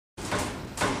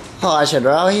Hi,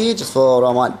 Shadrao here. Just thought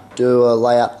I might do a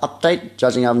layout update,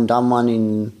 judging I haven't done one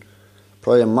in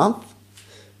probably a month.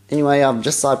 Anyway, I've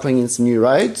just started putting in some new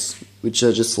roads, which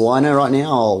are just lino right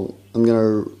now. I'm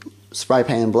going to spray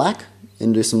paint in black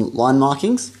and do some line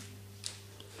markings.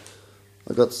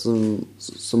 I've got some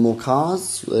more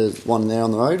cars. There's one there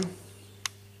on the road.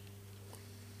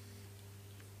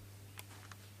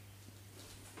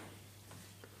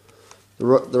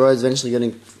 The road's eventually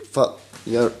going to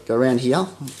go around here,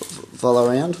 follow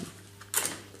around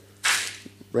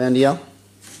here,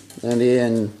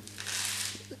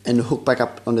 and hook back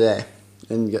up onto there,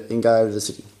 and go over to the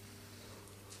city.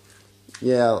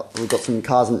 Yeah, we've got some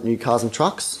new cars and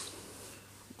trucks.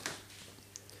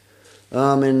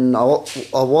 And I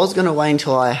was going to wait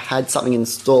until I had something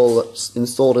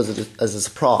installed as a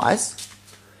surprise,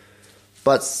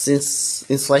 but since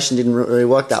installation didn't really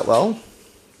work that well,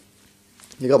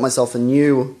 I got myself a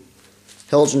new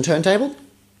Helgen turntable,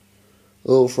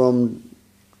 all from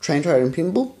Train Trade and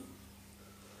Pinball.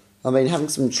 I've been having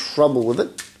some trouble with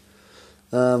it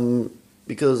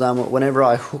because whenever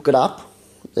I hook it up,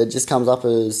 it just comes up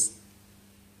as,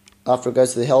 after it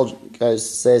goes to the Helgen,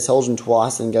 says Helgen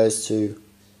twice and goes to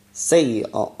C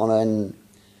on it, and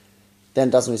then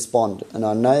it doesn't respond. And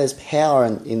I know there's power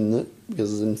in it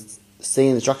because in C in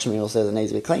the instruction manual says it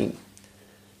needs to be clean.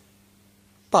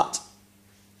 But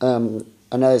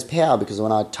I know there's power because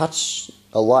when I touch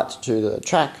a light to the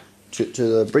track, to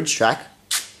the bridge track,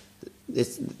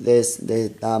 there's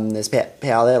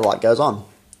power there. Light goes on.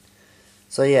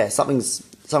 So yeah, something's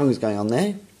going on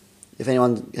there. If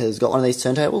anyone has got one of these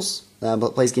turntables,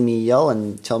 please give me a yell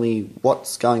and tell me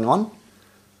what's going on.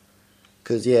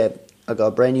 Because yeah, I've got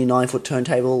a brand new 9-foot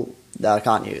turntable that I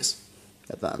can't use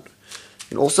at the moment.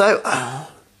 And also,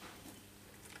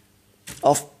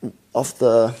 off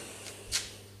the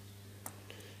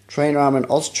Trainarama and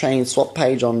Oztrain swap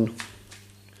page on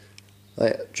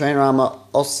Trainarama,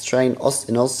 Oztrain,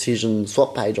 and Ozfusion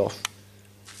swap page off.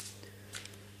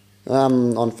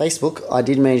 On Facebook, I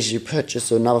did manage to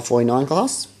purchase another 49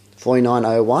 class,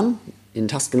 4901 in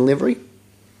Tuscan livery.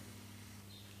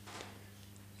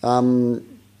 Yeah,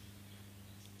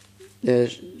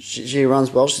 she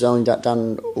runs well. She's only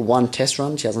done one test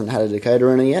run. She hasn't had a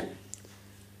decoder in it yet.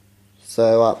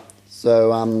 So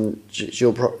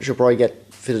she'll probably get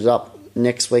fitted up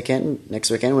next weekend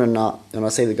when I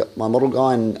see my model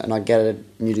guy and I get a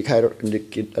new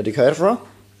decoder for her.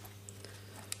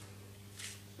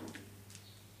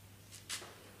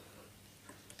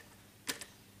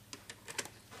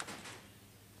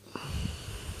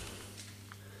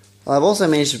 I've also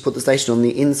managed to put the station on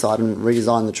the inside and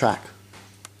redesign the track.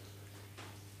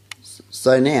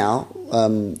 So now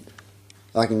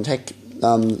I can take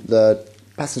the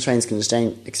passenger trains can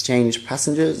exchange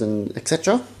passengers and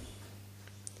etc.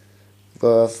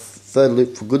 For a third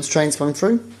loop for goods trains coming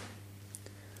through.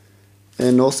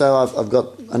 And also I've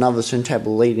got another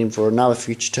turntable lead-in for another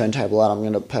future turntable that I'm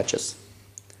going to purchase.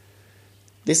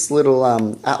 This little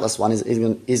Atlas one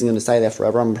isn't going to stay there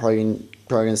forever. I'm probably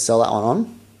going to sell that one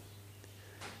on.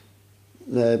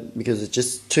 Because it's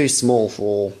just too small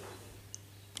for,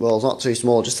 well, it's not too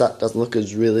small, just that doesn't look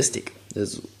as realistic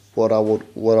as what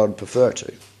I'd prefer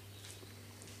to.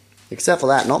 Except for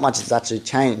that, not much has actually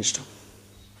changed.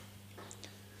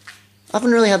 I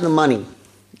haven't really had the money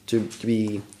to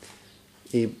be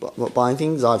buying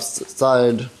things. I've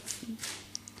started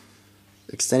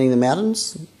extending the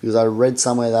mountains because I read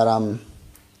somewhere that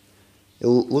it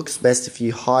looks best if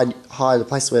you hide the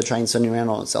place where the train's turning around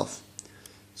on itself.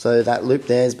 So that loop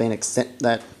there has been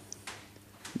extended,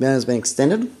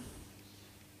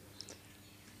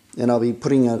 and I'll be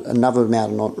putting another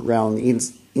mountain around the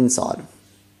inside.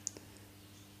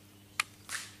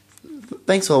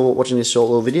 Thanks for watching this short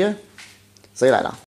little video. See you later.